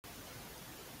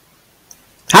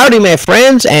Howdy, my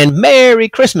friends, and Merry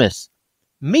Christmas.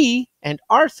 Me and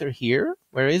Arthur here.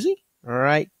 Where is he?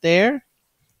 Right there.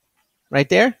 Right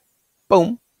there.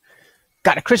 Boom.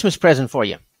 Got a Christmas present for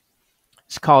you.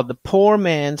 It's called the Poor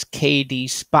Man's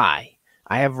KDSpy.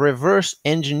 I have reverse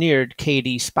engineered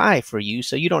KDSpy for you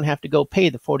so you don't have to go pay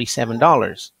the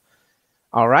 $47.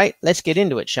 All right, let's get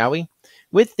into it, shall we?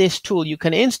 With this tool, you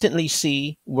can instantly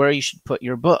see where you should put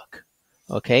your book.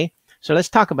 Okay, so let's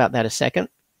talk about that a second.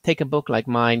 Take a book like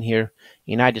mine here,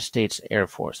 United States Air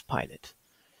Force Pilot.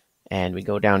 And we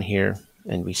go down here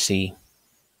and we see,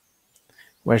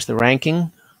 where's the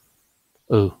ranking?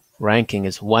 Ooh, ranking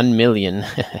is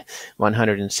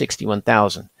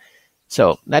 1,161,000.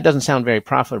 So that doesn't sound very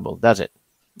profitable, does it?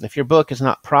 If your book is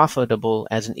not profitable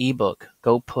as an ebook,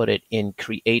 go put it in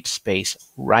CreateSpace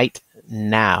right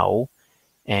now,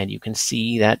 and you can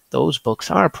see that those books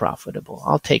are profitable.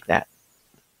 I'll take that.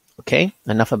 Okay,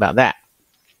 enough about that.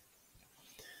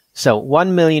 So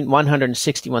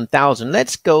 1,161,000.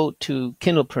 Let's go to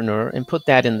Kindlepreneur and put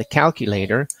that in the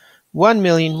calculator.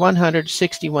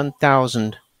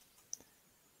 1,161,000.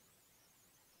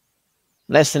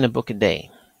 Less than a book a day.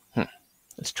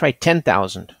 Let's try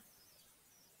 10,000.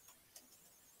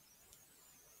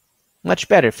 Much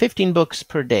better. 15 books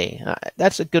per day.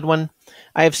 That's a good one.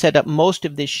 I have set up most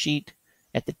of this sheet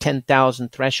at the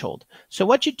 10,000 threshold. So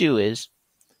what you do is,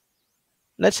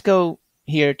 let's go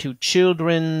here to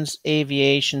children's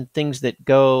aviation, things that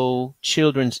go,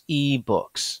 children's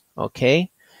ebooks. Okay,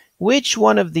 which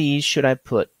one of these should I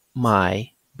put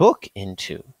my book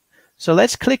into? So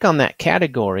let's click on that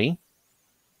category.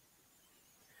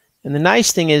 And the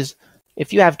nice thing is,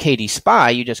 if you have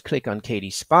KDSpy, you just click on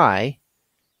KDSpy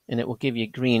and it will give you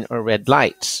green or red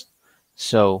lights.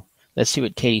 So let's see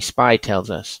what KDSpy tells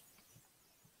us.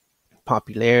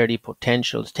 Popularity,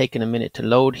 potential. It's taking a minute to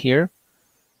load here.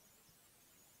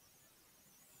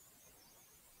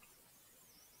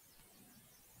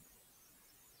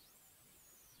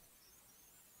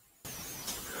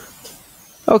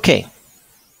 Okay,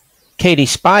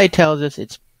 KDSpy tells us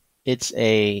it's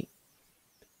a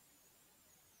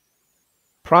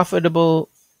profitable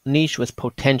niche with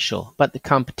potential, but the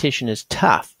competition is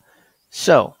tough.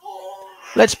 So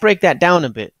let's break that down a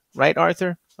bit, right,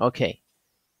 Arthur? Okay.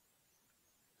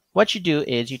 What you do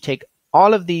is you take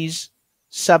all of these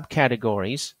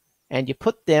subcategories and you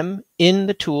put them in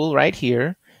the tool right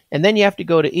here, and then you have to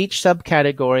go to each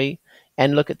subcategory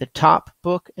and look at the top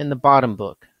book and the bottom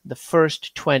book, the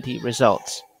first 20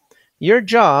 results. Your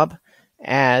job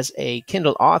as a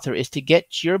Kindle author is to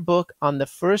get your book on the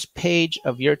first page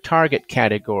of your target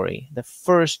category, the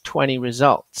first 20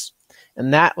 results.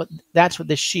 And that's what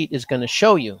this sheet is going to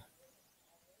show you.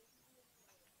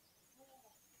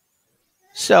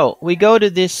 So we go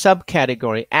to this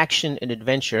subcategory, Action and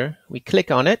Adventure. We click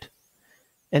on it.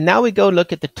 And now we go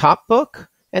look at the top book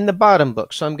and the bottom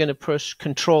book. So I'm going to push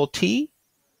Control-T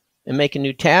and make a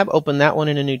new tab, open that one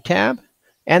in a new tab,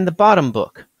 and the bottom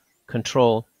book,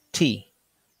 Control-T.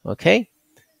 Okay,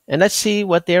 and let's see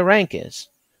what their rank is.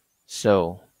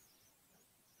 So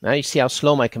now you see how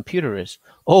slow my computer is.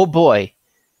 Oh boy,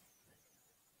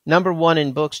 number 1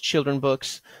 in books, children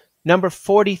books, number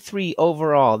 43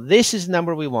 overall. This is the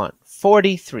number we want,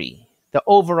 43, the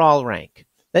overall rank.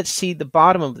 Let's see the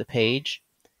bottom of the page,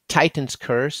 Titan's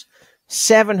Curse,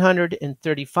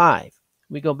 735.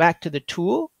 We go back to the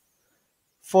tool,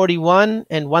 41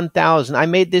 and 1,000. I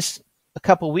made this a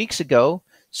couple weeks ago,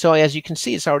 so as you can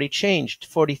see, it's already changed.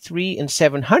 43 and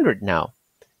 700 now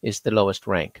is the lowest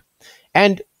rank.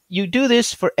 And you do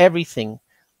this for everything.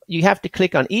 You have to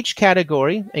click on each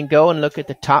category and go and look at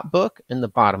the top book and the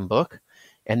bottom book,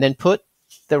 and then put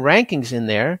the rankings in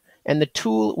there, and the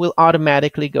tool will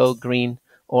automatically go green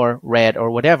or red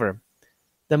or whatever.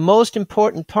 The most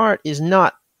important part is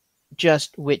not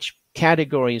just which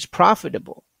category is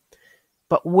profitable,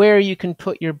 but where you can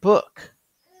put your book.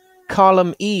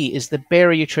 Column E is the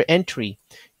barrier to entry.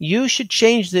 You should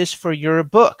change this for your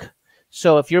book.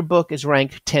 So if your book is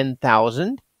ranked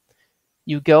 10,000,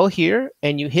 you go here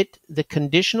and you hit the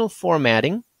conditional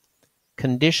formatting,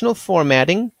 and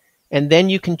then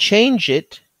you can change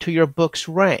it to your book's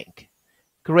rank,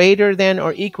 greater than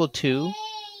or equal to,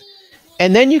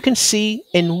 and then you can see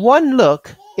in one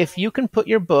look if you can put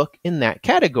your book in that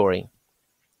category.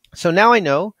 So now I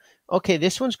know, okay,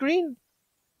 this one's green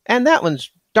and that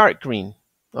one's dark green.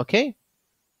 Okay,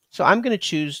 so I'm going to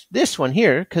choose this one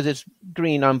here because it's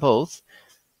green on both.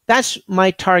 That's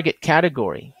my target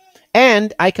category,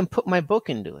 and I can put my book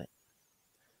into it.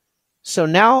 So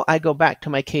now I go back to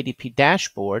my KDP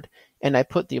dashboard and I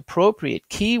put the appropriate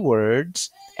keywords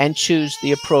and choose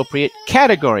the appropriate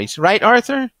categories. Right,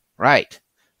 Arthur? Right.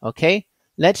 Okay,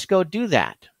 let's go do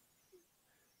that.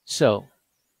 So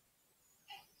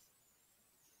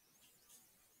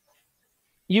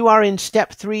you are in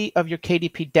step 3 of your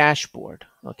KDP dashboard.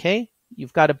 Okay,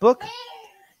 you've got a book.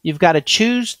 You've got to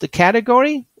choose the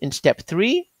category in step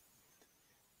 3.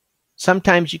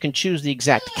 Sometimes you can choose the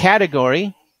exact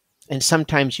category, and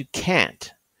sometimes you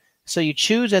can't. So you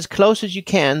choose as close as you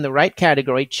can the right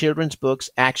category: children's books,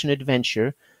 action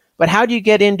adventure. But how do you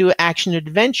get into action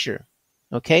adventure?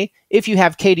 Okay, if you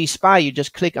have KDSpy, you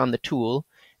just click on the tool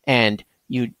and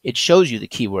it shows you the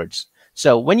keywords.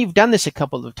 So when you've done this a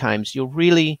couple of times, you'll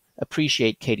really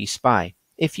appreciate KDSpy.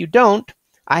 If you don't,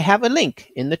 I have a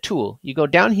link in the tool. You go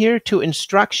down here to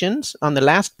instructions on the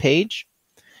last page,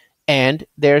 and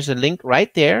there's a link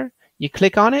right there. You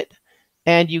click on it,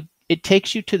 and it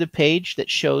takes you to the page that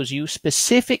shows you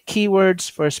specific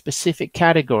keywords for specific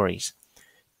categories.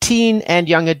 Teen and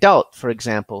young adult, for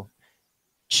example.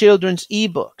 Children's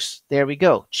ebooks. There we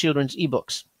go, children's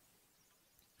ebooks.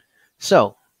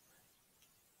 So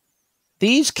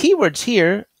these keywords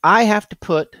here, I have to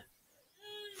put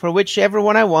for whichever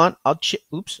one I want. I'll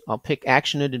pick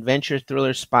action and adventure,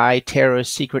 thriller, spy,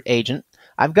 terrorist, secret agent.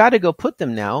 I've got to go put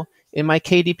them now in my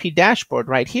KDP dashboard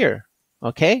right here.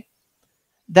 Okay?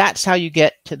 That's how you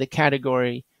get to the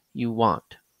category you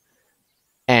want.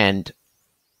 And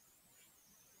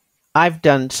I've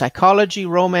done psychology,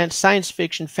 romance, science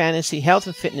fiction, fantasy, health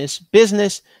and fitness,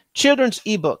 business, children's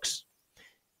ebooks.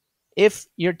 If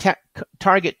your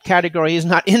target category is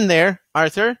not in there,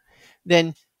 Arthur,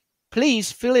 then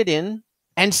please fill it in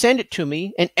and send it to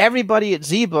me, and everybody at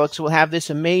ZBooks will have this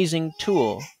amazing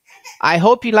tool. I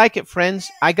hope you like it, friends.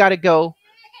 I got to go.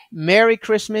 Merry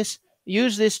Christmas.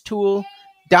 Use this tool.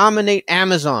 Dominate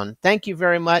Amazon. Thank you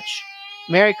very much.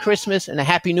 Merry Christmas and a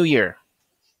Happy New Year.